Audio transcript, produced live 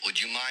Would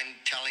you mind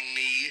telling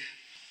me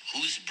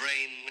whose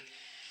brain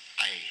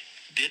I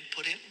did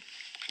put in?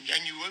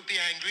 And you won't be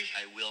angry?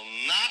 I will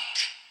not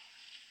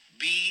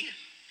be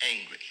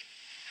angry.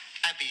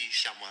 Abby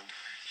someone.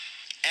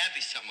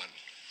 Abby someone.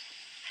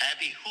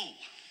 Abby who?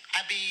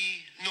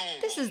 Abby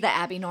Normal. This is the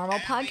Abby Normal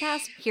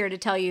podcast, here to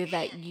tell you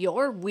that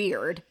you're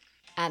weird,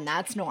 and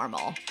that's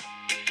normal.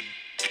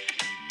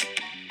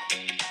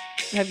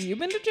 Have you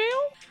been to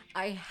jail?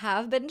 I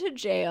have been to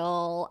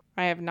jail.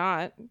 I have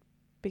not,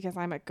 because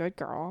I'm a good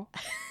girl.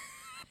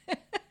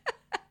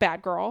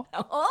 Bad girl.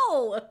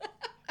 Oh!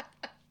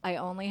 I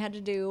only had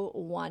to do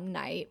one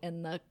night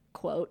in the,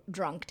 quote,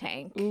 drunk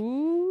tank.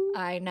 Ooh.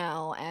 I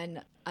know,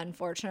 and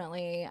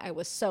unfortunately, I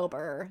was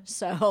sober,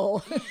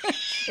 so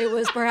it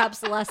was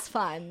perhaps less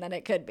fun than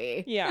it could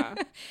be. Yeah.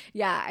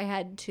 Yeah, I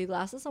had 2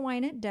 glasses of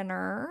wine at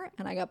dinner,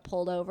 and I got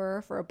pulled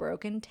over for a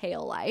broken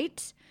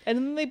taillight. And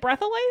then they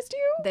breathalyzed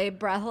you? They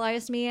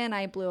breathalyzed me, and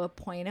I blew a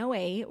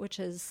 .08, which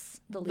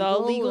is the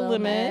legal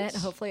limit.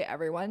 Hopefully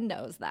everyone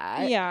knows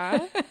that.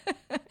 Yeah.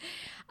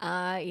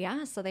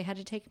 Yeah, so they had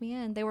to take me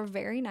in. They were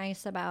very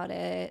nice about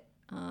it.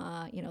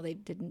 They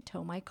didn't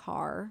tow my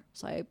car,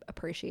 so I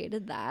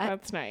appreciated that.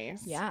 That's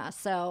nice. Yeah,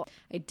 so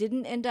I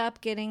didn't end up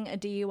getting a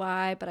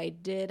DUI, but I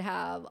did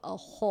have a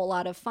whole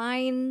lot of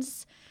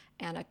fines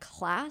and a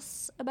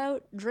class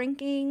about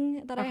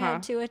drinking that I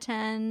had to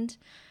attend.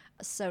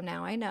 So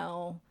now I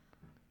know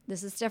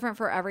this is different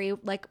for every,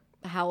 like,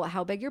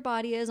 how big your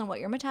body is and what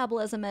your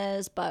metabolism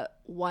is, but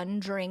 1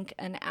 drink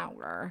an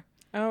hour.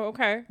 Oh,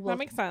 okay. That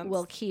makes sense.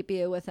 Will keep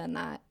you within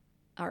that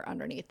or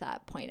underneath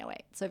that .08.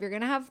 So if you're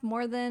going to have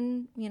more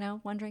than,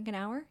 1 drink an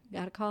hour, you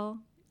got to call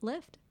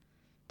Lyft.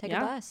 Take a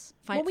bus.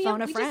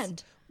 Phone a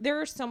friend.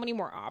 There are so many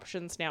more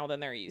options now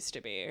than there used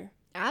to be.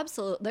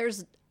 Absolutely.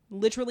 There's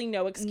literally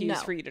no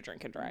excuse for you to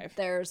drink and drive.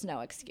 There's no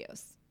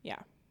excuse. Yeah.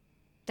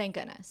 Thank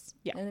goodness.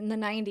 Yeah. And in the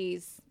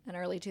 90s and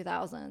early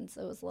 2000s,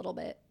 it was a little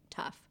bit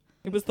tough.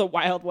 It was the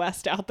Wild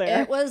West out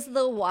there. It was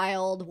the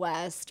Wild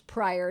West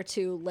prior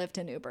to Lyft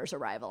and Uber's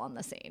arrival on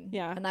the scene.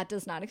 Yeah. And that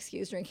does not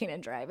excuse drinking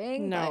and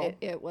driving. No. But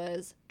it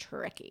was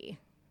tricky.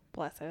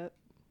 Bless it.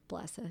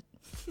 Bless it.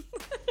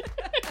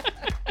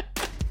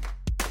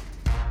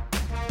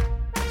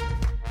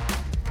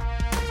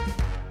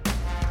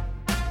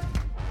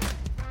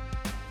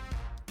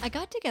 I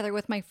got together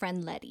with my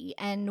friend Letty,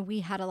 and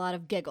we had a lot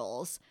of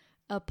giggles.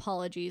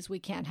 Apologies, we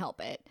can't help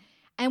it.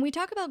 And we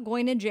talk about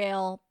going to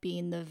jail,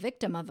 being the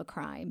victim of a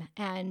crime,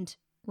 and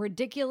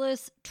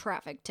ridiculous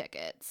traffic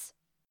tickets.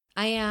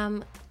 I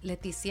am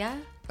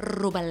Leticia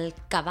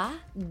Rubalcaba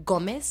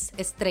Gomez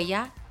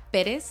Estrella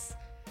Perez,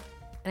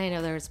 and I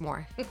know there's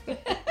more.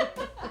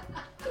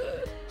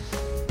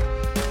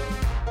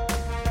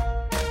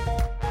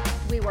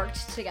 We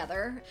worked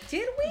together.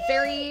 Did we?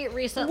 Very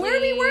recently.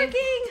 Were we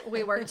working?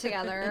 We worked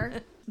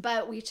together,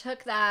 but we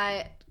took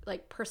that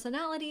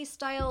personality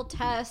style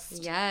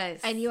test.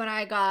 Yes. And you and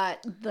I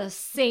got the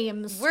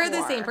same score. We're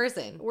the same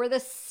person. We're the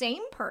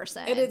same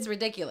person. And it's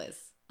ridiculous.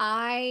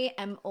 I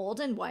am old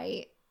and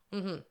white,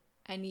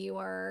 and you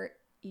are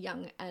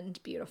young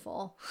and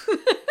beautiful.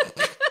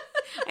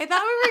 I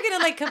thought we were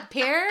going to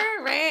compare,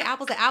 right?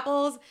 Apples to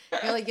apples.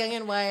 You're young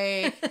and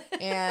white.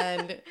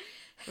 And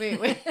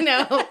wait,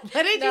 no. What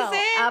did you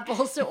say?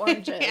 Apples to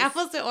oranges.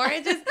 Apples to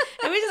oranges.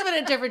 And we just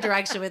went a different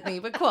direction with me,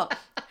 but cool.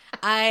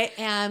 I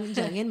am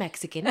young and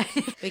Mexican.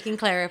 We can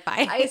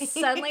clarify. I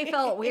suddenly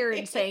felt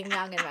weird saying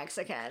young and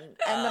Mexican.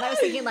 And then I was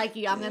thinking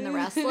Young and the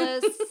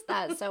Restless,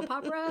 that soap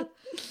opera.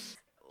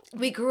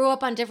 We grew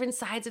up on different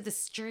sides of the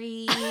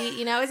street.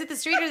 Is it the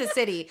street or the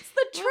city? It's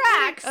the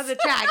tracks. Oh, the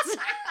tracks.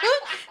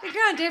 We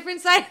grew on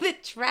different sides of the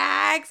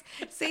tracks.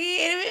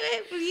 See,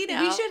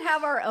 We should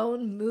have our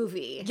own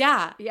movie.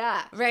 Yeah.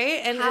 Yeah.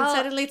 Right? And then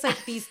suddenly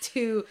it's these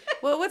two.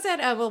 Well, what's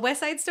that? West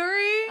Side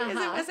Story? Is it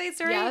West Side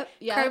Story?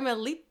 Yeah.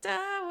 Carmelita?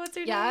 What's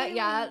her name?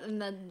 Yeah. And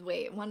then,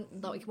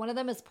 one of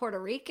them is Puerto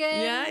Rican.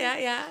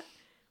 Yeah.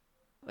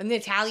 An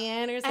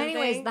Italian or something.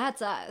 Anyways,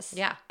 that's us.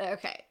 Yeah.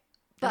 Okay.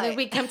 But then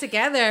we come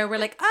together. We're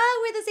like,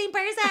 oh, we're the same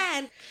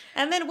person.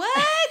 And then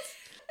what?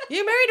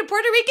 You married a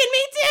Puerto Rican?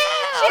 Me too.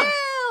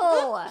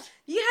 Chill.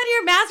 You had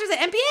your master's at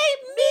MPA?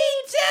 Me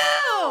too.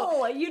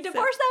 Oh, you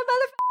divorced that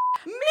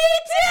Me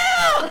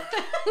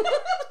too.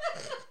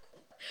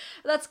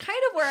 That's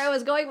kind of where I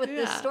was going with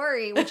this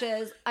story, which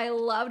is I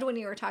loved when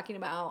you were talking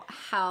about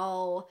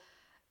how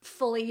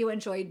fully you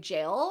enjoyed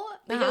jail,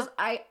 because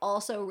I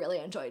also really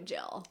enjoyed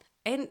jail.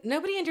 And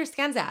nobody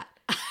understands that.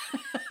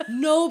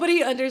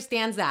 Nobody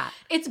understands that.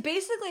 It's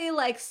basically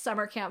like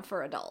summer camp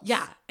for adults.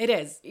 Yeah, it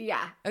is.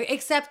 Yeah.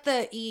 Except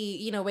the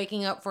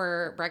waking up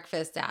for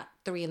breakfast at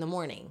 3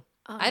 a.m.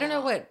 I don't know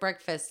what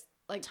breakfast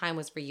time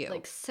was for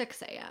you.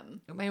 6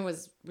 a.m. Mine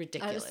was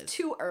ridiculous. It was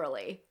too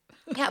early.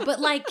 Yeah, but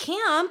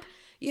camp,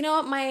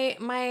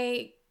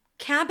 my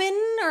cabin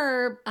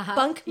or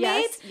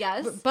bunkmates.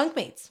 Yes.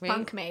 Bunkmates, right?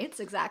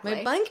 Bunkmates,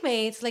 exactly. My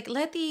bunkmates,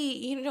 let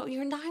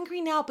you're not hungry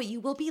now, but you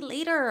will be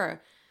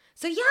later.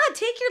 So yeah,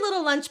 take your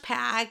little lunch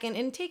pack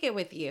and take it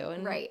with you.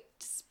 And right.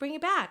 just bring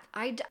it back.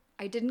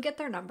 I didn't get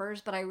their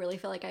numbers, but I really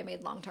feel like I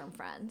made long-term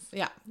friends.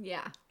 Yeah.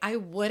 Yeah. I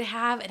would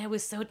have, and I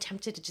was so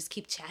tempted to just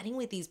keep chatting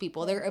with these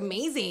people. They're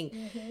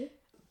amazing.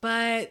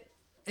 But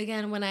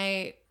again, when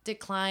I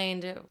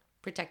declined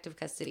protective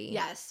custody,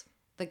 Yes.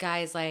 the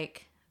guy's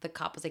like, the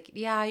cop was like,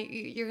 yeah,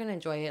 you're going to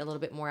enjoy it a little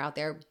bit more out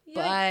there.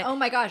 Yeah. But Oh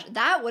my gosh,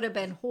 that would have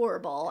been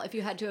horrible if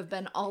you had to have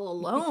been all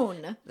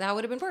alone. that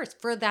would have been worse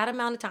for that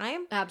amount of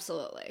time.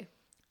 Absolutely.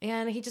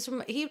 And he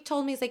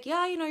told me, he's like,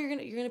 yeah, you're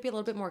gonna be a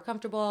little bit more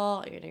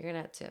comfortable. You're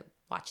gonna have to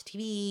watch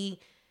TV.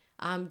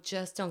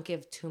 Just don't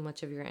give too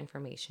much of your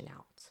information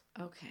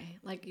out. Okay.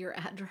 Like your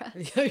address.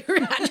 Your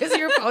address,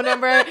 your phone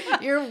number,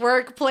 your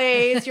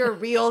workplace, your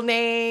real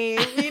name.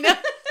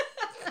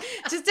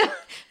 Just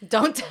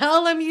don't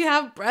tell them you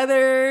have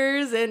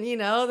brothers and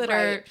that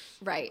are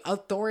Right.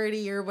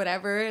 authority or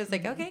whatever. It's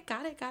like, okay,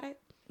 got it.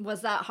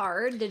 Was that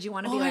hard? Did you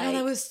want to Oh be my like, God,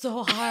 that was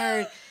so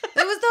hard.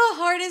 That was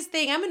the hardest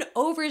thing. I'm an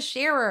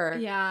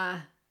oversharer.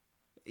 yeah.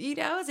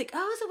 It's like,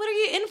 oh, so what are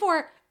you in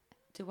for?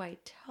 Do I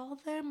tell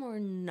them or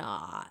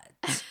not?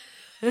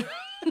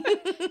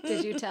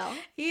 Did you tell?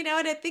 And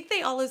I think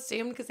they all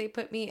assumed because they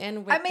put me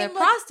in with I mean, the look,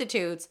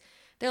 prostitutes.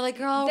 They're like,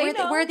 girl, they where'd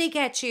know. they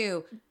get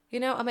you?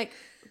 I'm like,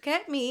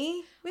 get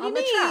me? What On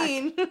do the you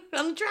mean?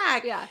 On the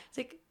track. Yeah. It's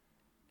like,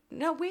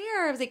 no,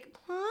 where? I was like,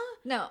 huh?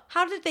 No.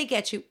 How did they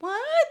get you?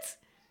 What?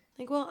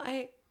 Like, well,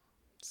 I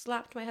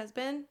slapped my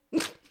husband.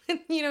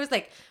 It's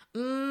like,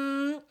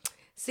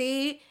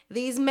 see,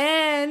 these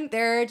men,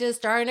 they're just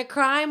starting to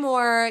cry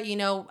more.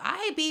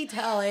 I be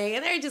telling.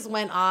 And they just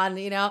went on,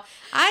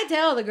 I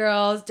tell the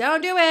girls,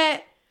 don't do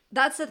it.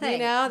 That's the thing.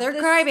 They're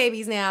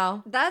crybabies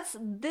now.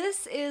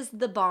 This is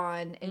the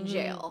bond in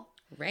jail.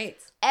 Right.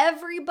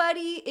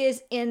 Everybody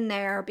is in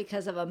there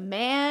because of a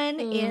man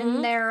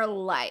in their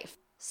life.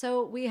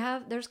 So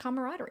there's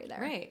camaraderie there.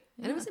 Right.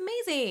 And it was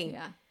amazing.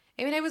 Yeah.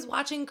 I mean, I was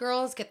watching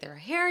girls get their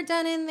hair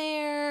done in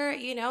there,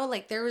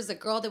 like there was a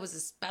girl that was a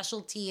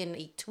specialty in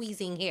a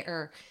tweezing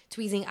hair,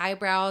 tweezing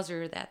eyebrows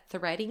or that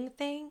threading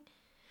thing.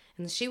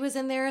 And she was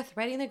in there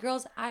threading the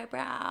girl's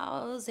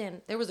eyebrows.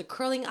 And there was a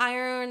curling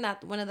iron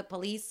that one of the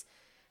police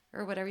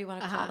or whatever you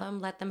want to call them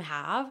let them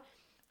have.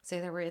 So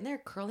they were in there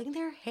curling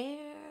their hair.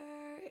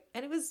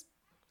 And it was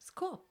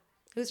cool.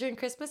 It was during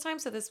Christmas time.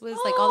 So this was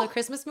like all the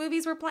Christmas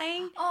movies were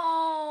playing.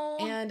 Oh.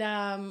 And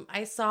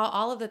I saw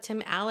all of the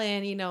Tim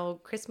Allen,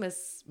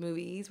 Christmas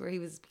movies where he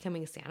was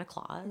becoming Santa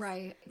Claus.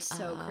 Right.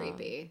 So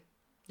creepy.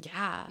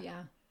 Yeah.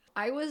 Yeah.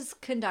 I was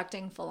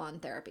conducting full-on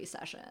therapy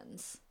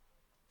sessions.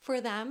 For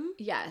them?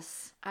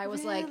 Yes. I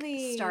was Really?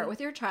 like, start with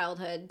your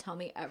childhood. Tell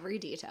me every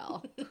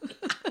detail.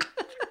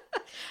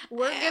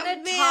 We're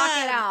going to man.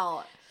 talk it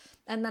out.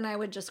 And then I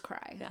would just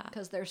cry Yeah.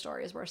 because their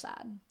stories were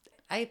sad.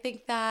 I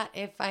think that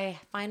if I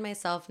find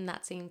myself in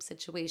that same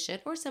situation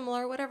or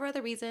similar, whatever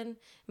other reason,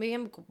 maybe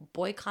I'm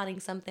boycotting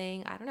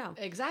something, I don't know.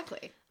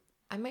 Exactly.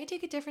 I might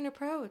take a different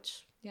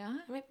approach. Yeah.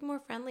 I might be more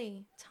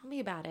friendly. Tell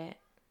me about it.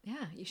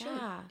 Yeah, you should.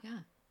 Yeah. Yeah.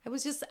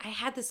 I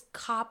had this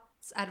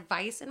cop's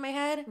advice in my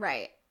head.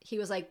 Right. He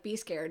was like, be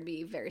scared,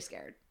 be very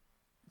scared.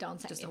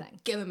 Don't say Just anything.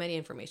 don't give them any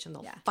information.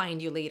 They'll Yeah.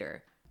 find you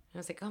later. And I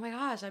was like, oh my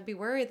gosh, I'd be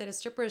worried that a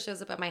stripper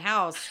shows up at my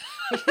house.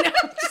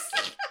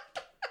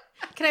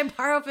 Can I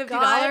borrow $50?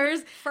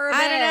 God forbid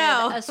I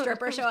don't know. a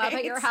stripper show up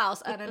at your Right?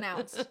 house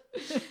unannounced.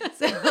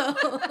 So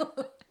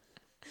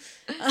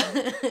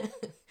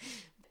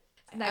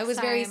I Next was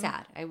very time-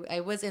 sad. I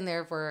was in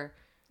there for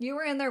You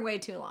were in there way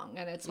too long,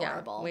 and it's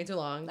horrible. way too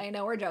long. I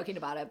know we're joking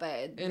about it, but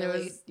And it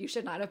really, was- you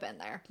should not have been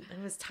there.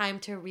 It was time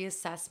to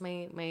reassess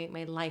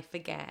my life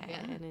again,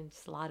 and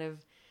just a lot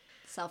of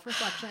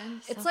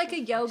Self-reflection. It's like a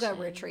yoga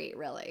retreat,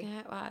 really.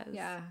 it was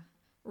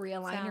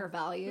Realign So- your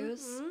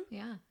values.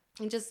 Yeah.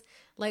 and just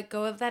let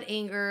go of that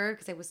anger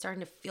because I was starting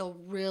to feel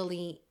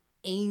really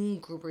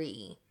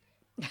angry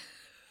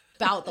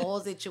about the whole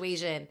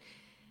situation.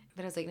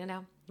 But I was like,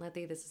 no,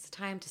 this is the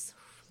time. Just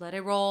let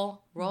it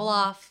roll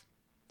off.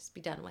 Just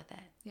be done with it.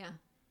 Yeah.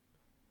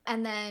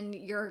 And then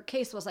your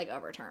case was like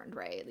overturned,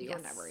 right? You were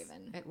Yes, never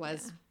even. It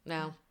was.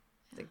 No.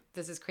 Like,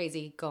 this is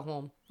crazy. Go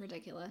home.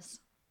 Ridiculous.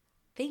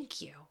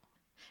 Thank you.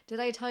 Did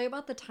I tell you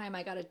about the time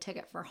I got a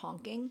ticket for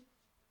honking?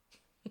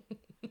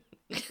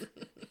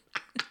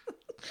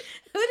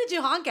 Who did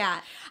you honk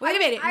at? Wait a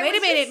minute. I Wait a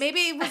was minute. just- Maybe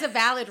it was a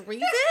valid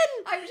reason.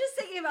 I'm just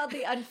thinking about the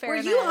Were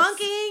unfairness. you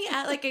honking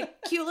at like a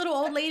cute little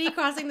old lady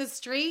crossing the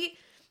street?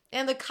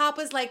 And the cop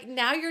was like,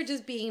 now you're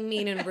just being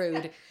mean and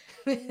rude.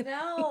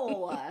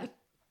 No.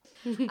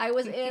 I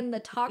was in the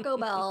Taco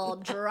Bell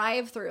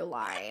drive-through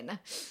line,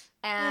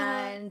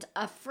 and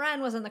a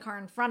friend was in the car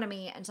in front of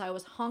me, and so I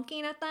was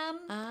honking at them,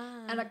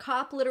 and a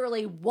cop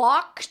literally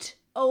walked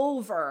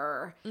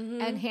over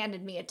and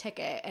handed me a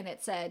ticket, and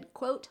it said,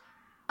 quote,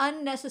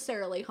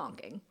 unnecessarily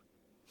honking.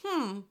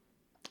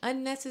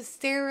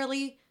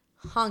 Unnecessarily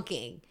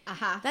honking.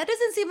 Uh-huh. That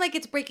doesn't seem like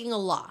it's breaking a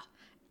law.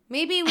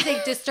 Maybe it was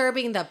like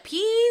disturbing the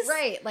peace.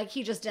 Right, like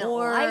he just didn't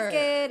Or- like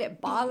it. It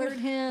bothered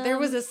him. There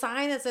was a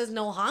sign that says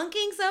no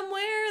honking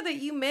somewhere that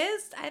you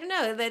missed. I don't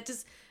know. That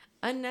just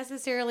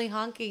unnecessarily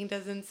honking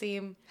doesn't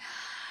seem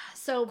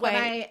So when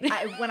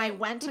I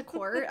went to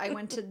court, I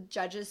went to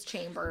judge's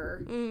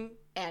chamber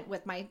and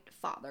with my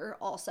father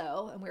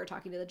also, and we were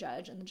talking to the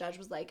judge, and the judge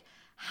was like,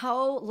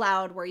 "How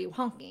loud were you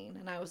honking?"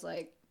 And I was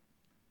like,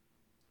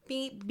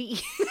 "Beep beep."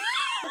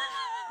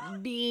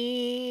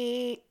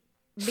 Beep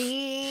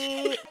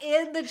beep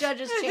in the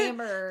judge's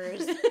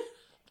chambers.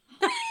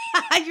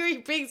 You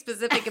were being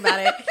specific about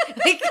it.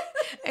 Like,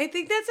 I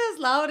think that's as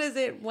loud as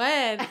it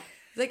went.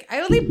 Like, I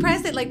only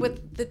pressed it like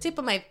with the tip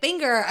of my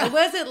finger. I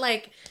wasn't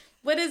like,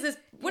 what is this?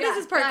 What is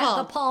this part called?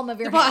 The palm of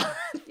your hand.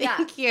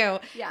 Thank you.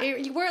 Yeah.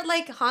 You weren't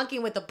like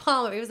honking with the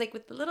palm. It was like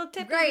with the little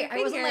tip of your finger. I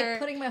wasn't like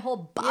putting my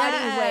whole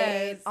body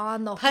weight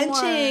on the punching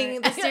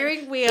horn. the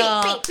steering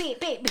wheel. Beep,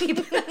 beep,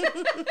 beep,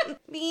 beep.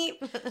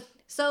 Beep.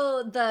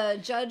 So the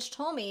judge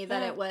told me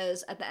that it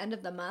was at the end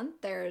of the month,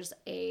 there's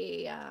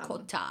a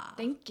Quota.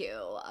 Thank you.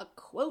 A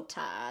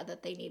quota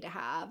that they need to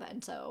have.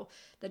 And so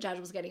the judge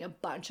was getting a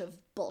bunch of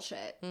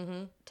bullshit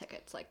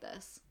tickets like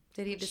this.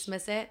 Did he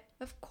dismiss it?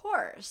 Of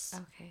course.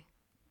 Okay.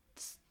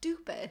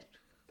 Stupid.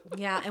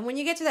 Yeah, and when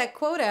you get to that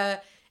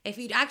quota, if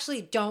you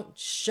actually don't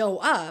show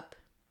up,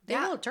 they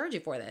will charge you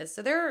for this.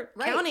 So they're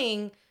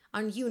counting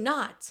on you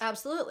not.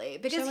 Absolutely.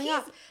 Because Showing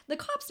up. the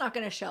cop's not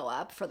going to show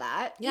up for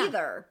that Yeah.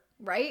 either,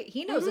 right?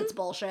 He knows it's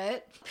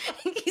bullshit.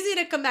 He's going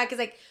to come back. He's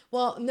like,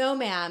 well, no,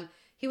 ma'am.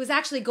 He was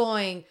actually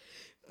going,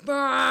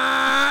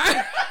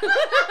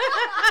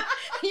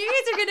 you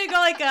guys are going to go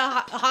like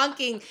a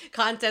honking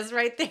contest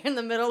right there in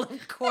the middle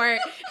of court.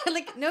 I'm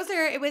like, no,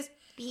 sir, it was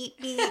beep,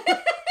 beep.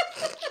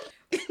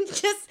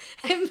 Just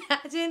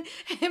imagine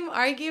him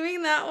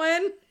arguing that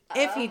one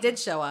if he did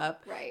show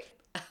up. Right.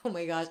 Oh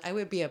my gosh, I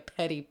would be a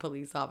petty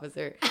police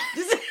officer.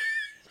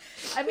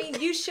 I mean,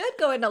 you should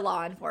go into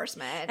law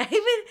enforcement.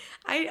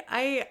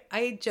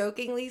 I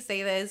jokingly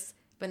say this,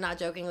 but not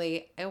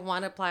jokingly. I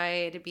want to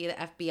apply to be the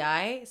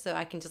FBI so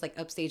I can just like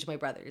upstage my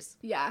brothers.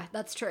 Yeah,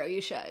 that's true.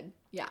 You should.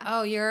 Yeah.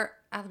 Oh, you're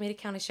Alameda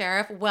County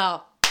Sheriff?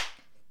 Well,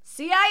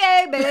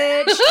 CIA,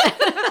 bitch.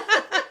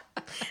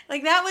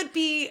 like that would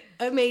be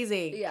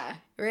amazing. Yeah.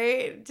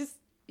 Right? Just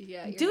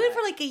Yeah. do it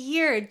for like a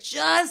year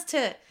just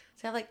to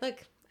have like, look,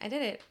 I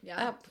did it.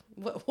 Yeah.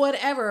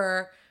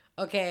 Whatever.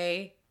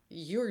 Okay.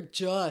 You're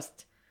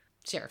just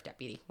sheriff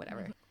deputy,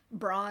 whatever.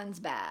 bronze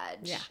badge.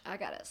 Yeah. I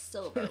got a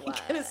silver one.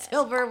 Get a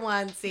silver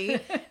one. See,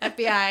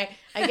 FBI.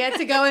 I get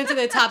to go into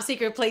the top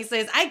secret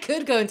places. I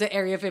could go into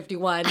Area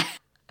 51.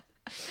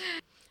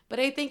 But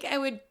I think I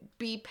would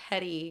be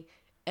petty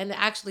and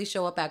actually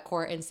show up at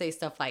court and say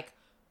stuff like,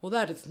 well,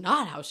 that is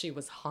not how she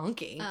was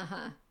honking.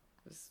 Uh-huh.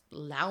 It was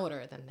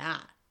louder than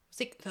that. It's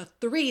like the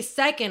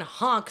 3-second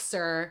honk,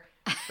 sir.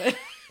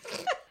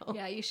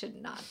 Yeah, you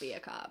should not be a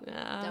cop.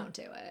 No. Don't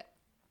do it.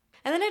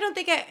 And then I don't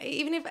think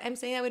even if I'm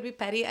saying I would be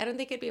petty, I don't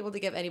think I'd be able to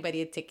give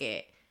anybody a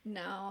ticket.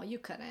 No, you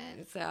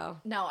couldn't. So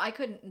No, I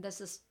couldn't.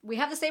 We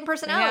have the same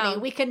personality. Yeah.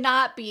 We could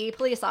not be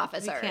police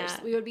officers.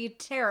 can't. We would be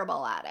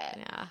terrible at it.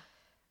 yeah,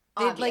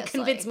 they'd like Obviously.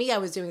 convince me I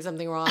was doing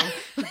something wrong.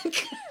 I'd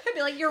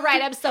be like, you're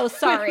right. I'm so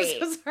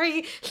sorry. I'm so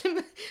sorry.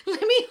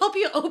 Let me help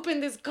you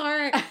open this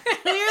car.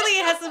 Clearly,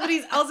 it has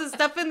somebody else's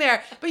stuff in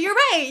there. But you're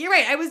right. You're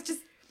right. I was just.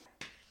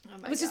 Oh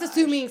my I was just gosh.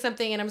 assuming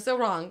something, and I'm so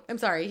wrong. I'm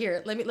sorry.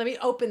 Here, let me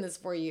open this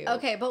for you.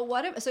 Okay, but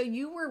what if, so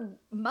you were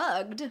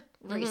mugged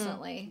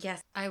recently.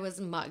 Yes, I was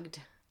mugged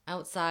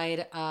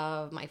outside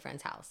of my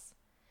friend's house,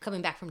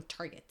 coming back from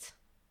Target.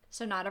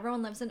 So not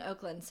everyone lives in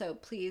Oakland, so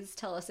please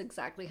tell us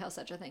exactly how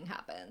such a thing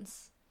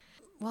happens.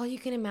 Well, you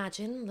can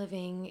imagine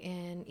living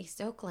in East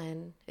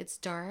Oakland. It's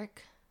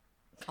dark.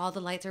 All the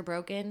lights are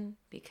broken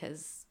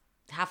because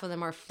half of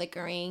them are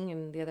flickering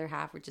and the other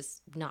half are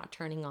just not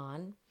turning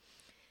on.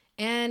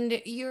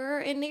 And you're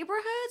in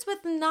neighborhoods with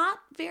not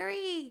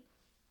very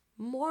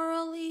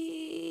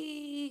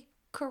morally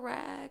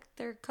correct.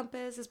 Their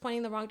compass is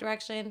pointing the wrong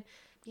direction.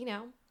 You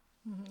know,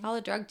 all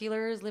the drug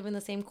dealers live in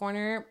the same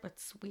corner.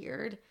 It's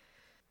weird.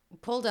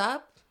 Pulled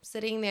up,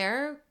 sitting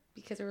there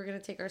because we were going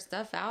to take our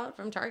stuff out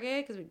from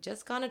Target because we'd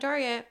just gone to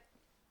Target.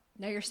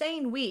 Now you're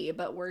saying we,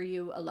 but were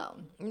you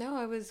alone? No,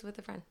 I was with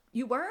a friend.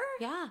 You were?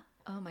 Yeah,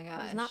 Oh my I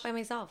gosh. was not by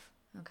myself.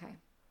 Okay.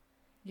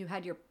 You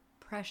had your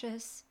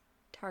precious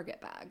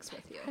Target bags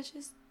with you.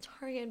 Precious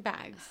Target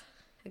bags.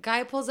 The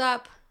guy pulls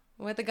up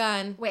with a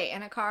gun Wait,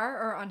 in a car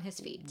or on his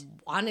feet?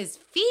 on his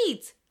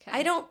feet. Okay.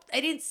 I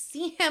didn't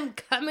see him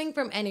coming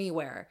from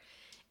anywhere.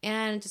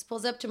 And just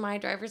pulls up to my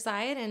driver's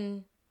side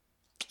and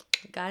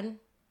gun.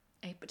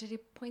 Hey, but did he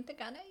point the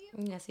gun at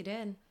you? Yes, he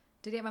did.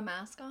 Did he have a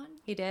mask on?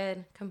 He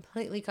did.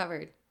 Completely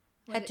covered.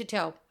 Head to did-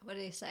 toe. What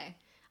did he say?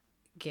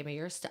 Give me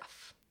your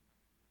stuff.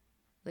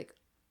 Like,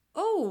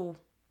 oh,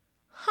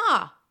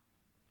 huh.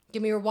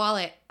 Give me your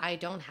wallet. I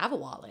don't have a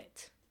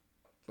wallet.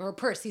 Or a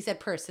purse. He said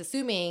purse,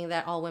 assuming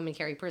that all women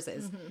carry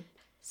purses.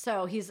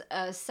 So he's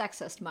a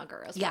sexist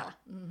mugger as Yeah. well.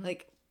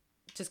 Like,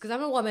 just because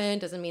I'm a woman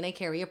doesn't mean I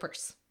carry a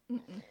purse.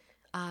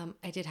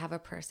 I did have a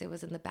purse. It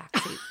was in the back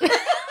seat.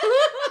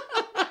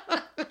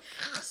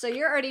 So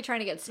you're already trying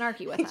to get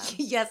snarky with him.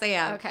 Yes, I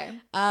am. Okay.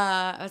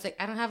 I was like,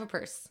 I don't have a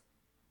purse.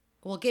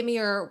 Well, give me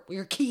your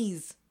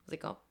keys. I was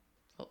like, oh.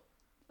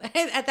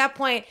 At that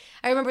point,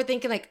 I remember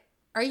thinking like,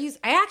 I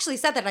actually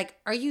said that, like,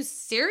 are you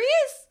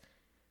serious?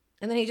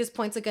 And then he just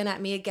points a gun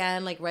at me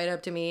again, like right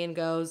up to me and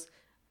goes,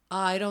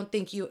 I don't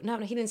think you, no,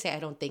 he didn't say I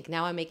don't think.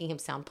 Now I'm making him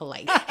sound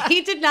polite.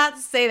 He did not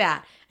say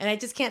that. And I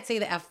just can't say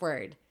the F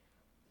word.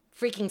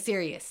 Freaking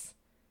serious.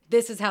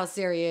 This is how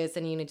serious.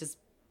 And you know, just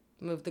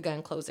move the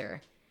gun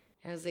closer.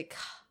 And I was like,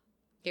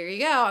 here you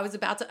go. I was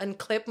about to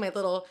unclip my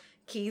little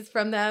keys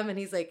from them. And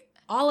he's like,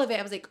 all of it.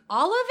 I was like,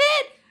 all of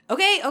it?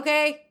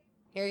 Okay.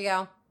 Here you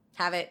go.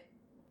 Have it.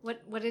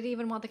 What did he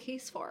even want the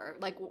keys for?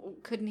 Like,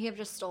 couldn't he have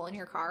just stolen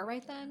your car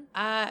right then?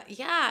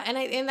 Yeah. And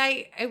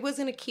I was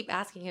going to keep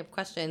asking him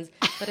questions,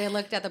 but I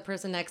looked at the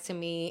person next to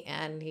me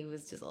and he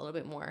was just a little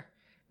bit more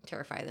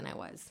terrified than I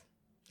was.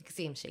 I could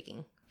see him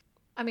shaking.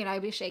 I mean,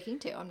 I'd be shaking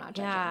too. I'm not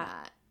judging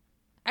that.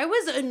 I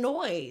was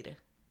annoyed.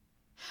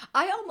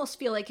 I almost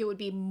feel like it would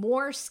be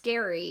more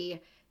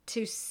scary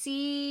to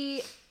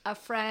see a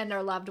friend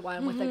or loved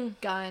one with a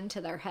gun to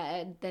their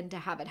head than to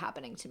have it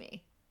happening to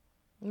me.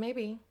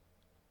 Maybe.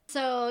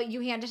 So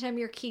you handed him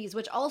your keys,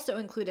 which also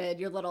included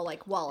your little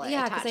like wallet.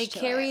 Yeah, because they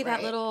carry that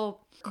right?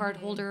 little card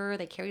holder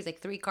that carries like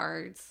 3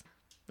 cards.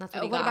 That's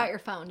what he got. What about your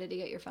phone? Did he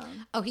get your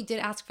phone? Oh, he did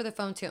ask for the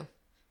phone too.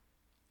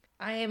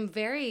 I am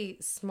very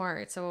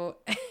smart, so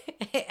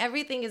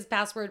everything is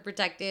password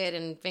protected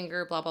and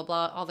finger blah blah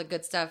blah, all the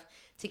good stuff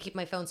to keep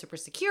my phone super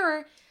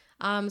secure.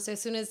 So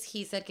as soon as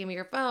he said, "Give me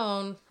your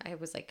phone," I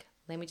was like,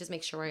 "Let me just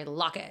make sure I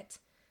lock it."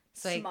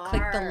 So I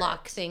clicked the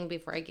lock thing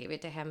before I gave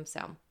it to him.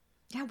 So.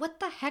 Yeah, what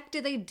the heck do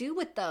they do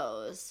with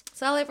those?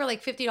 Sell it for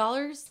like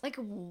 $50? Like,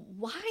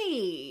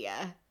 why?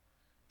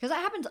 Because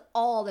that happens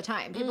all the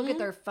time. People get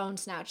their phone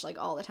snatched like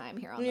all the time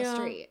here on the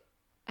street.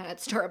 And at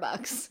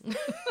Starbucks.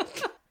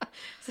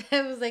 So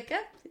I was like,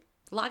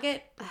 lock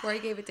it before I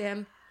gave it to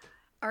him.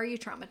 Are you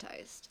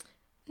traumatized?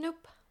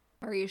 Nope.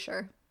 Are you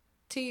sure?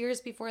 2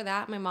 years before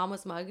that, my mom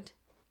was mugged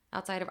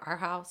outside of our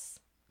house.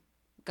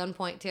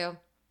 Gunpoint too.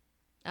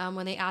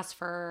 When they asked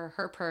for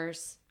her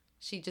purse,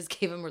 she just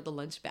gave him the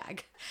lunch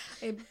bag.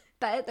 I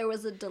bet there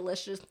was a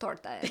delicious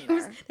torta in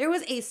there. There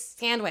was a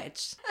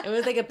sandwich. It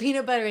was like a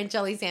peanut butter and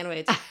jelly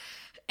sandwich.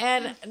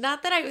 And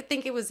not that I would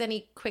think it was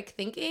any quick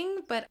thinking,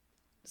 but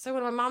so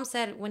when my mom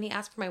said, when he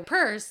asked for my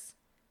purse,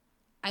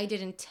 I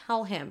didn't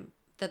tell him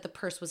that the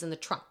purse was in the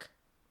trunk.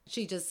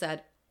 She just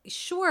said,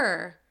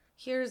 sure,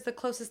 here's the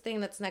closest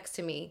thing that's next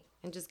to me.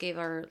 And just gave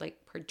her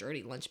like her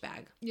dirty lunch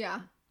bag.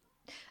 Yeah.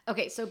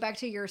 Okay, so back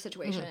to your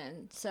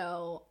situation.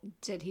 So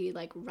did he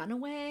like run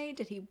away?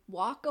 Did he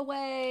walk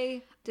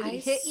away? Did he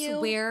hit you? I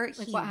swear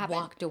like, he what happened?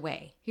 walked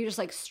away. He just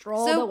like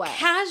strolled So away.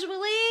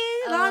 casually,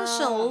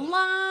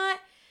 nonchalant.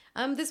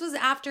 This was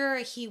after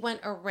he went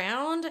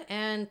around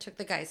and took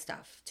the guy's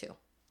stuff too.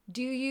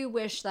 Do you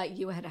wish that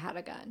you had had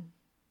a gun?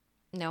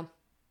 No.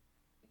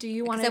 Do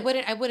you want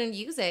to? I wouldn't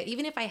use it.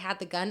 Even if I had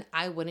the gun,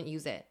 I wouldn't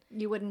use it.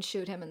 You wouldn't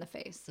shoot him in the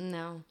face?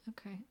 No.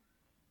 Okay.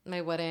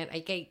 I wouldn't.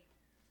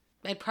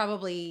 I'd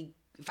probably,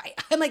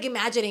 I'm like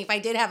imagining if I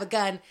did have a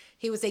gun,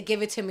 he would say,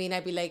 give it to me. And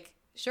I'd be like,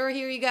 sure,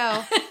 here you go.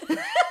 And then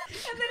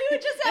he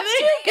would just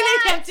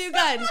have two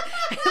guns.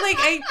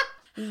 Like,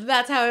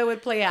 that's how it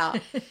would play out.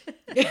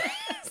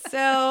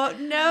 So,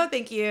 no,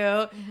 thank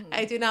you.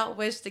 I do not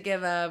wish to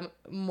give him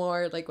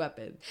more like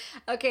weapons.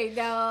 Okay,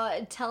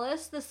 now tell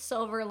us the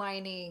silver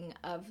lining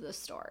of the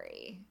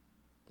story.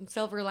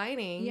 Silver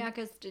lining? Yeah,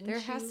 because there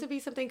has to be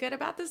something good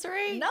about the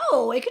story?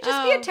 No, it could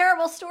just be a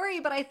terrible story,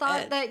 but I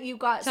thought that you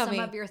got some me.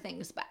 of your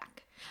things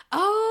back.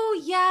 Oh,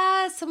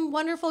 yeah, some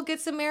wonderful Good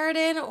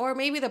Samaritan, or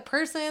maybe the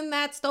person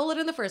that stole it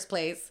in the first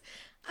place.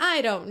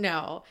 I don't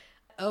know.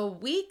 A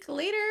week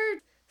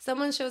later,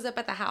 someone shows up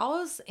at the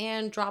house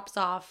and drops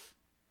off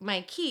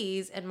my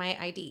keys and my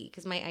ID,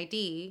 because my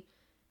ID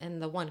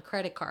and the one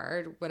credit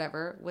card,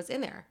 whatever, was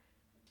in there.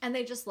 And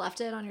they just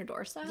left it on your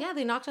doorstep? Yeah,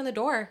 they knocked on the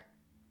door,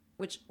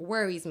 which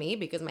worries me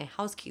because my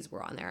house keys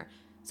were on there.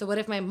 So what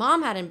if my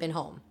mom hadn't been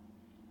home?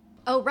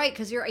 Oh, right,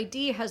 because your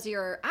ID has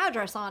your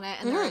address on it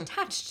and they're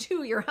attached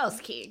to your house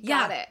key.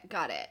 Got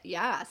it.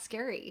 Yeah,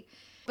 scary.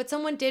 But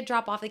someone did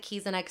drop off the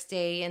keys the next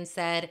day and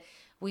said,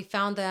 we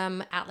found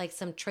them at like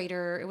some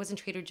Trader, it wasn't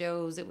Trader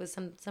Joe's, it was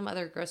some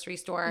other grocery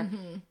store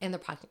in the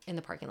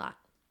parking lot.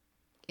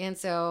 And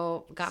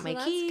so got my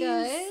keys,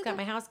 good. Got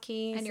my house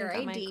keys, and your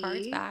got ID. my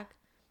cards back.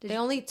 They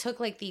only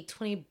took like the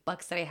 $20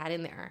 that I had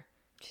in there.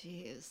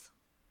 Jeez.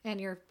 And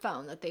your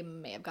phone that they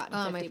may have gotten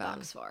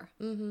 $50 for.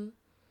 Mm-hmm.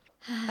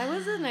 That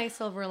was a nice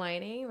silver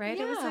lining, right?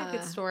 Yeah. It was a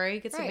good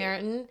story, good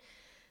Samaritan.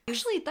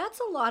 Actually,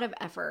 that's a lot of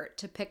effort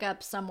to pick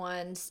up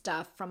someone's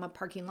stuff from a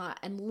parking lot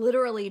and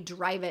literally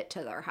drive it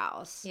to their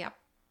house. Yep.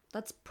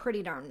 That's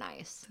pretty darn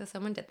nice. So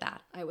someone did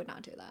that. I would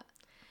not do that.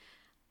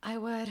 I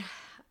would.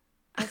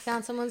 I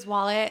found someone's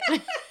wallet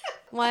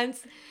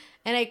once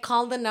and I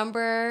called the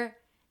number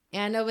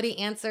and nobody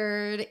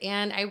answered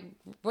and I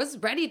was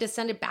ready to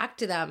send it back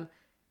to them.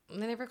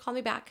 And they never called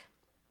me back.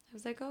 I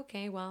was like,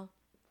 okay, well,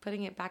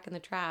 putting it back in the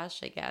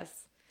trash, I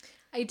guess.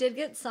 I did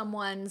get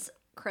someone's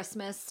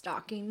Christmas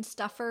stocking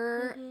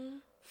stuffer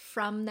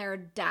from their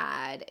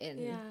dad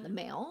in the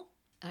mail.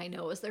 And I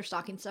know it was their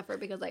stocking stuffer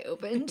because I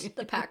opened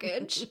the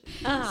package.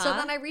 Uh-huh. So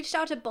then I reached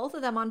out to both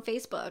of them on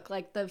Facebook,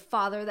 like the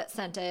father that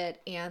sent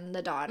it and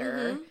the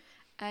daughter.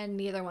 And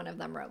neither one of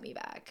them wrote me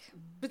back.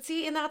 But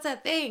see, and that's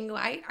that thing.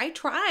 I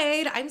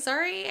tried. I'm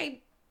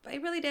sorry. I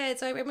really did.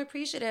 So I'm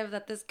appreciative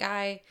that this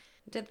guy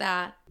did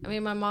that. I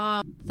mean, my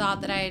mom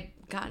thought that I had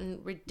gotten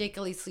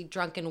ridiculously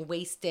drunk and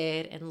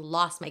wasted and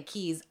lost my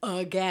keys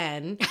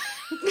again.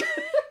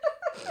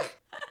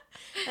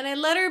 And I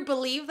let her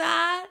believe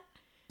that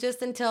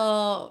just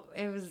until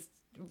it was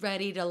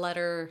ready to let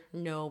her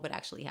know what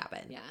actually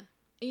happened. Yeah.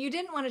 You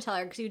didn't want to tell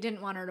her because you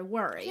didn't want her to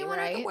worry, You right?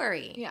 wanted to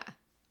worry. Yeah.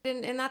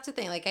 And that's the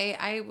thing. Like,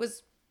 I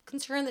was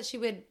concerned that she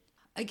would,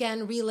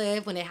 again,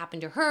 relive when it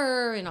happened to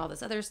her and all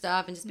this other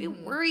stuff and just be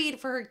worried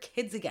for her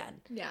kids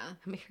again. Yeah.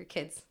 I mean, her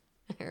kids,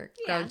 her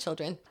grown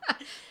children.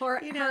 Or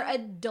her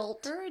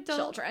adult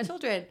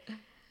children.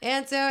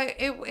 And so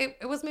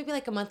it was maybe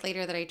like a month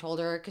later that I told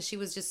her because she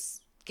was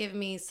just giving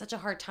me such a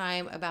hard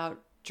time about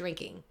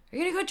drinking. Are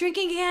you going to go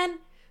drinking again?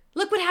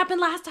 Look what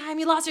happened last time.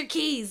 You lost your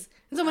keys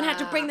and someone had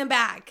to bring them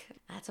back.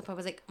 At some point I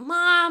was like,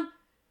 Mom,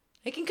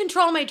 I can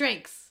control my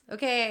drinks.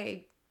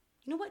 Okay.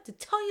 You know what? To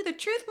tell you the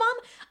truth, Mom,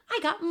 I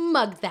got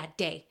mugged that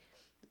day.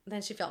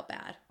 Then she felt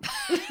bad.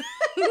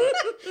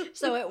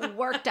 So it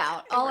worked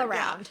out all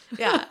around.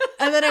 Yeah.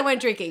 And then I went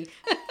drinking.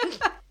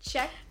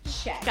 Check.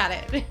 Got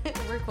it.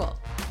 We're cool.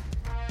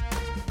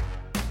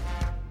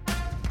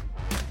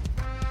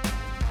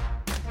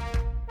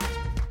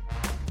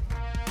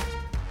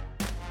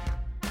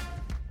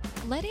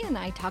 Letty and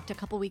I talked a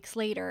couple weeks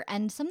later,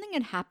 and something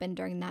had happened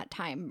during that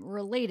time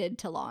related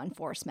to law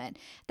enforcement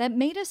that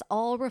made us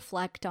all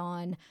reflect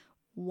on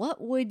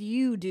what would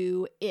you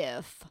do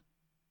if...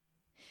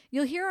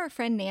 You'll hear our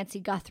friend Nancy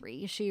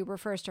Guthrie, she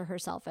refers to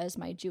herself as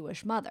my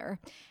Jewish mother,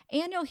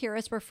 and you'll hear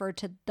us refer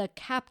to the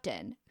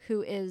captain,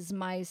 who is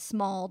my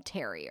small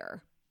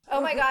terrier. Oh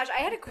my gosh,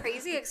 I had a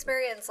crazy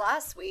experience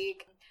last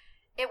week.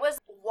 It was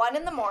 1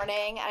 a.m,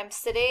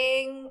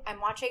 and I'm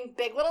watching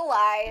Big Little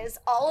Lies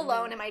all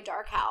alone in my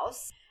dark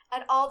house,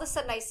 and all of a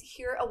sudden I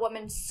hear a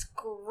woman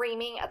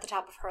screaming at the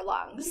top of her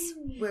lungs.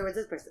 Where was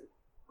this person?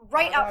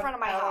 Right out front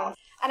of my house.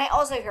 And I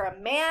also hear a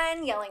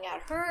man yelling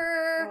at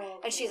her,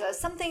 and she says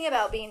something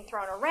about being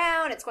thrown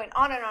around. It's going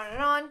on and on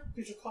and on.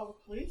 Did you call the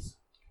police?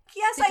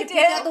 Yes, Did I you did.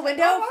 peek out the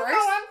window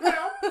first?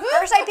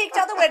 First, I peeked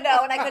out the window,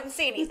 and I couldn't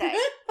see anything.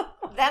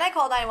 Then I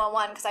called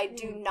 911 because I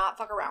do not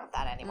fuck around with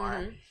that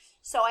anymore.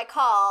 So I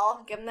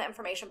call, give them the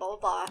information, blah, blah,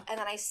 blah. And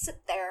then I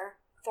sit there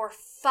for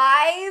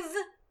 5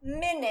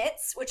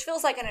 minutes, which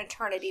feels like an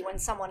eternity when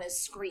someone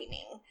is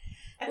screaming.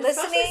 And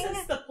listening. especially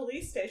since the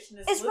police station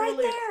is It's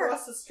literally right there.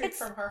 across the street It's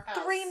from her house.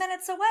 3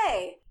 minutes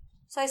away.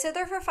 So I sit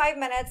there for 5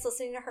 minutes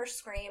listening to her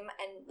scream,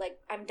 and, like,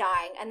 I'm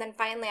dying. And then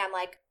finally I'm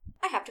like,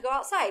 I have to go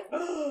outside.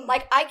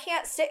 Like, I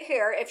can't sit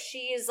here if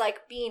she's,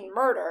 like, being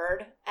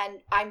murdered, and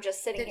I'm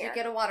just sitting here. Did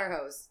you get a water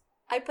hose?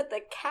 I put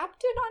the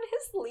captain on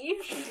his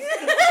leash.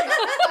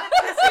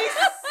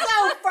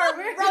 So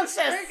ferocious.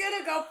 We're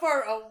gonna go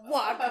for a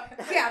walk,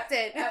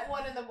 Captain. At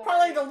 1 a.m.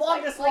 Probably the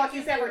longest walk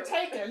he's ever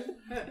taken.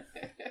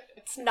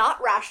 It's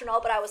not rational,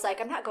 but I was like,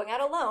 I'm not going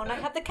out alone. I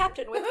have the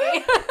captain with me.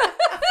 So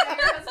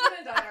your husband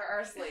and daughter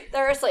are asleep.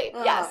 They're asleep,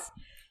 yes.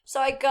 So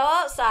I go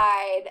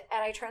outside,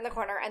 and I turn the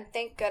corner, and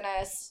thank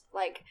goodness,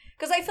 like,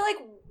 because I feel like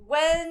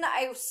when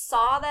I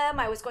saw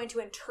them, I was going to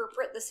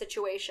interpret the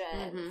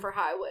situation for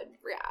how I would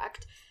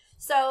react.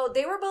 So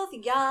they were both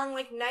young,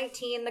 like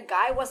 19. The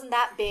guy wasn't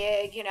that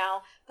big, you know.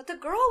 But the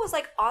girl was,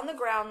 like, on the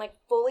ground, like,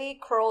 fully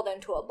curled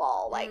into a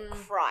ball, like,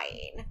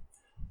 crying.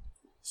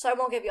 So I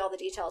won't give you all the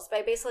details, but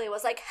I basically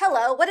was like,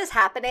 hello, what is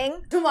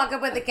happening? To walk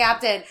up with the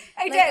captain.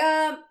 I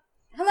did.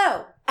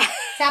 Hello.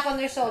 Tap on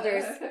their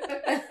shoulders.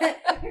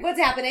 What's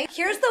happening?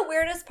 Here's the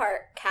weirdest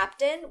part.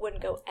 Captain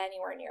wouldn't go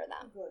anywhere near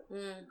them.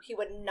 He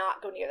would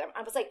not go near them.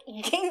 I was, like,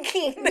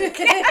 yanking the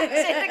captain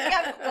to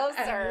get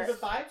closer. The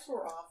vibes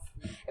were off.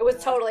 It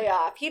was totally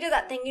off. He did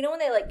that thing, you know when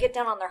they, like, get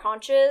down on their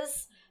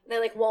haunches? They,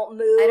 like, won't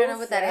move? I don't know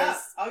what that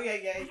is. Oh, yeah.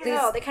 I don't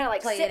know. They kind of,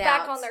 like, play sit it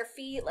back out. on their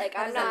feet. Like,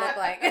 What I'm does it not... look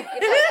like?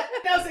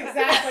 It knows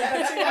exactly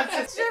what she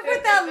wants to Sure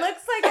what that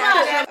looks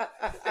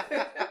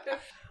like.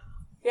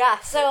 Yeah,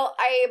 so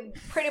I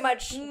pretty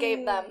much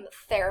gave them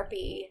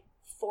therapy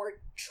for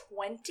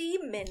 20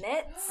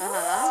 minutes.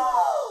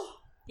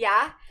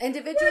 Yeah.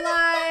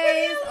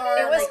 Individualized or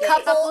It was like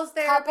couples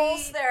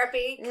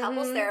therapy?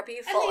 couples therapy,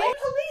 And fully. the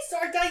police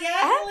are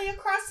diagonally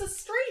across the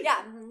street.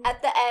 Yeah.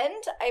 At the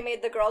end, I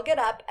made the girl get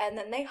up, and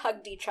then they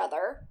hugged each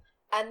other,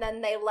 and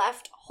then they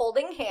left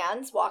holding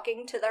hands,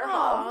 walking to their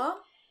home.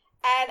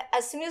 And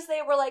as soon as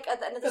they were, like, at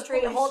the end of the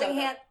street police holding showed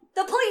up. hands,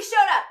 the police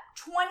showed up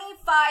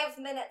 25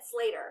 minutes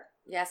later.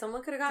 Yeah,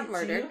 someone could have gotten Did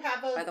murdered, you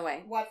have a by the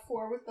way. what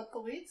for with the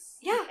police?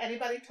 Yeah. Did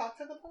anybody talk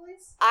to the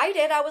police? I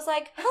did. I was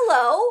like,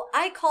 hello,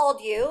 I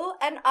called you,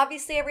 and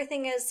obviously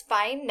everything is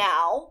fine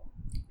now.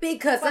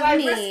 Because But of I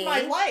me. risked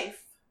my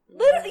life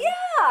Literally,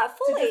 yeah, to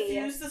fully.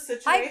 defuse the I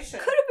situation.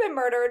 could have been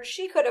murdered.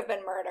 She could have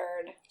been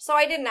murdered. So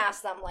I didn't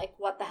ask them, like,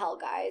 what the hell,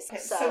 guys.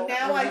 Okay, So, so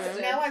now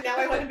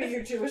I want to be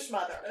your Jewish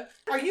mother.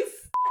 Are you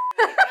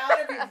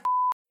out of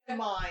your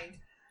mind?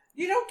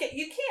 You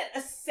can't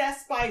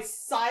assess by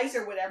size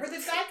or whatever. The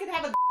guy could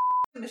have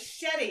a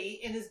machete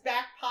in his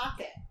back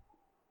pocket.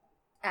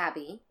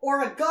 Abby.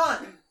 Or a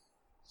gun.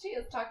 She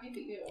is talking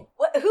to you.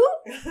 What? Who?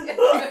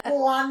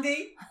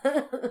 Blondie.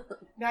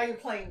 Now you're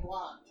playing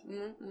blonde.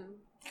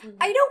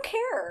 I don't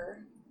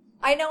care.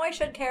 I know I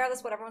should care.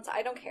 That's what everyone says.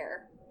 I don't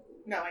care.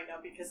 No, I know,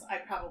 because I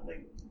probably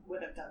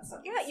would have done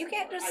something. Yeah, you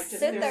can't similar. just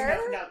sit there.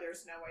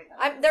 There's no way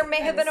that There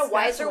may have been a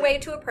wiser especially- way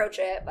to approach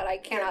it, but I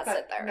cannot but-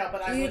 sit there. No,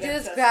 but I You would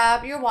have just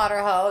grab your water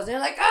hose and you're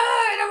like,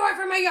 I don't want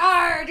from my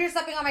yard. You're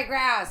stepping on my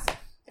grass.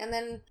 And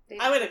then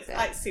I would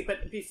have. See,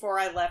 but before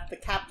I left, the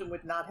captain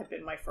would not have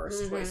been my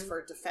first choice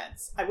for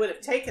defense. I would have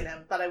taken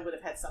him, but I would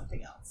have had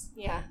something else.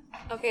 Yeah.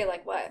 Okay,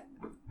 like what?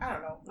 I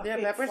don't know. A Yeah,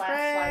 big pepper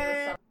flashlight or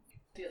spray.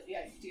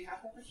 something. Do you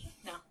have pepper spray?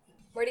 No.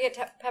 Where do you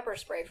get pepper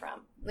spray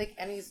from? like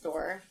any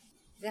store.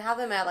 They have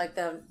them at like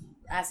the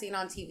as seen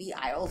on TV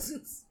aisles.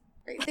 It's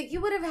great. Like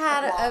you would have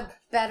had a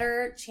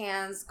better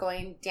chance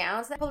going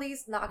down to the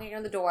police, knocking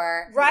on the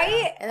door,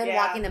 Right? and then Yeah.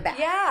 walking them back.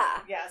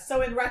 Yeah. Yeah.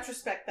 So in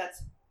retrospect,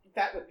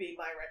 that would be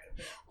my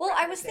recommendation. Well,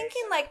 I was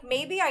thinking, like,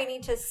 maybe I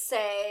need to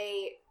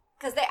say,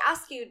 because they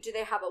ask you, do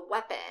they have a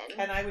weapon?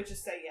 And I would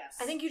just say yes.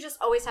 I think you just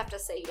always have to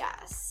say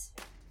yes.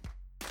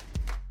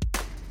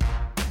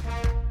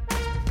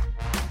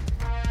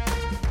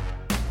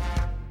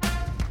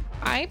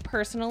 I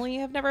personally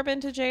have never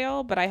been to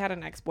jail, but I had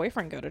an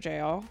ex-boyfriend go to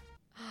jail.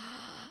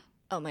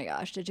 Oh my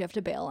gosh, did you have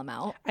to bail him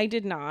out? I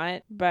did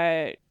not,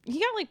 but he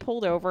got like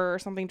pulled over or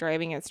something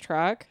driving his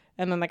truck,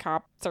 and then the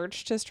cop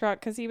searched his truck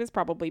because he was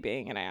probably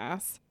being an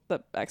ass.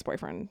 The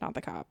ex-boyfriend, not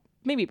the cop.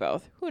 Maybe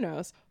both. Who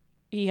knows?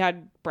 He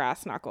had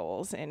brass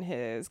knuckles in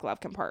his glove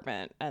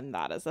compartment, and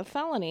that is a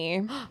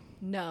felony.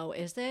 No,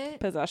 is it?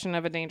 Possession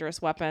of a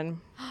dangerous weapon.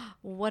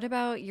 What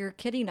about your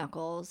kitty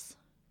knuckles?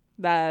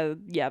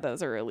 Yeah,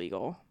 those are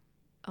illegal.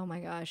 Oh my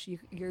gosh,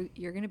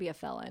 you're gonna be a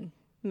felon.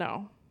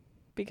 No,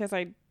 because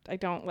I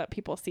don't let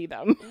people see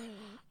them.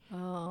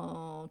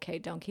 Oh, okay.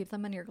 Don't keep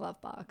them in your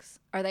glove box.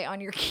 Are they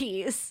on your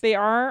keys? They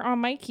are on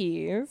my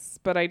keys,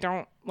 but I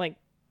don't like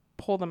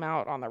pull them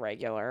out on the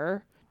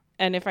regular.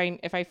 And if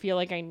I feel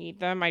like I need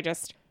them, I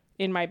just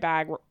in my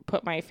bag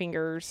put my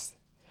fingers.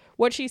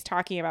 What she's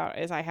talking about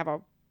is I have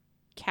a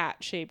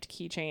cat-shaped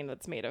keychain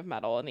that's made of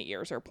metal and the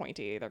ears are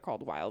pointy. They're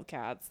called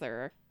Wildcats.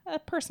 They're a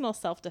personal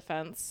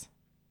self-defense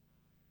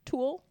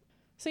tool.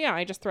 So yeah,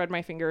 I just thread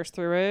my fingers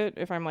through it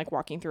if I'm like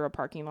walking through a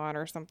parking lot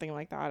or something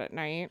like that at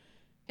night.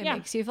 It Yeah.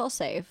 makes you feel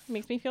safe.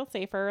 Makes me feel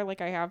safer,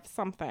 like I have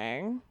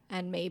something.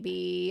 And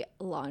maybe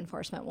law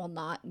enforcement will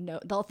not know.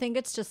 They'll think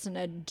it's just an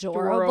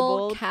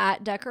adorable Adorable.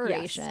 cat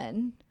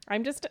decoration.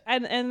 I'm just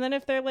and then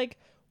if they're like,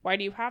 why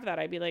do you have that?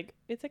 I'd be like,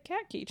 it's a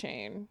cat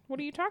keychain. What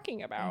are you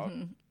talking about?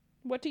 Mm-hmm.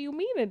 What do you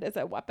mean it is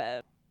a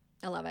weapon?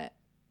 I love it.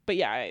 But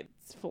yeah,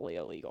 it's fully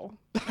illegal.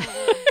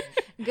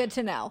 Good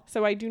to know.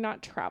 So I do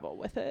not travel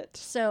with it.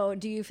 So,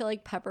 do you feel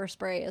like pepper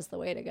spray is the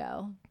way to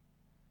go?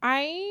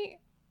 I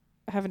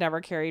have never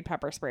carried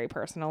pepper spray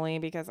personally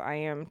because I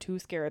am too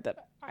scared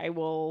that I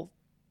will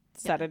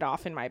set it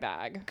off in my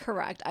bag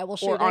Correct. I will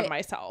shoot or on it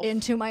myself.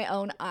 into my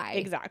own eye.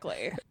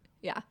 Exactly.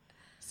 Yeah.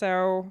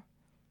 So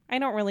I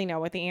don't really know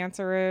what the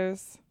answer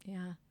is.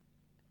 Yeah.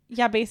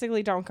 Yeah,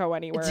 basically don't go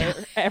anywhere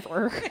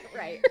ever.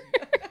 Right.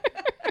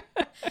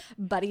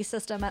 Buddy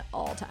system at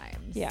all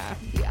times. Yeah.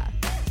 Yeah.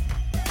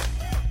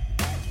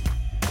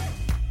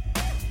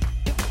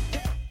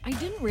 I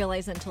didn't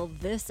realize until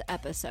this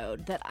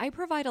episode that I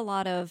provide a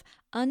lot of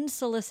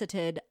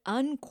unsolicited,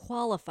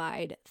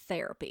 unqualified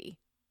therapy.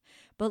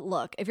 But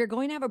look, if you're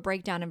going to have a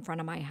breakdown in front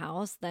of my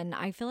house, then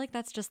I feel like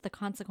that's just the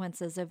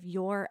consequences of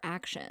your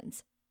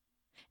actions.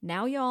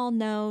 Now you all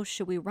know,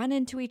 should we run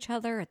into each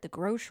other at the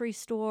grocery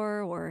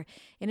store or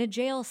in a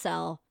jail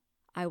cell,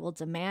 I will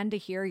demand to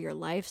hear your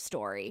life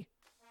story.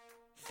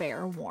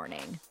 Fair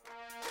warning.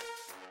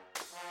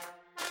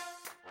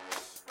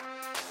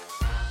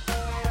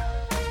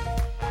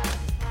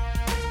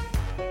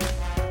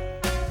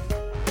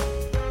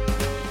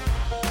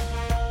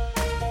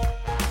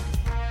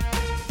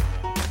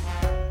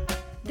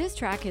 This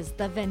track is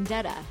The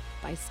Vendetta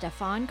by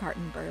Stefan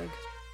Kartenberg.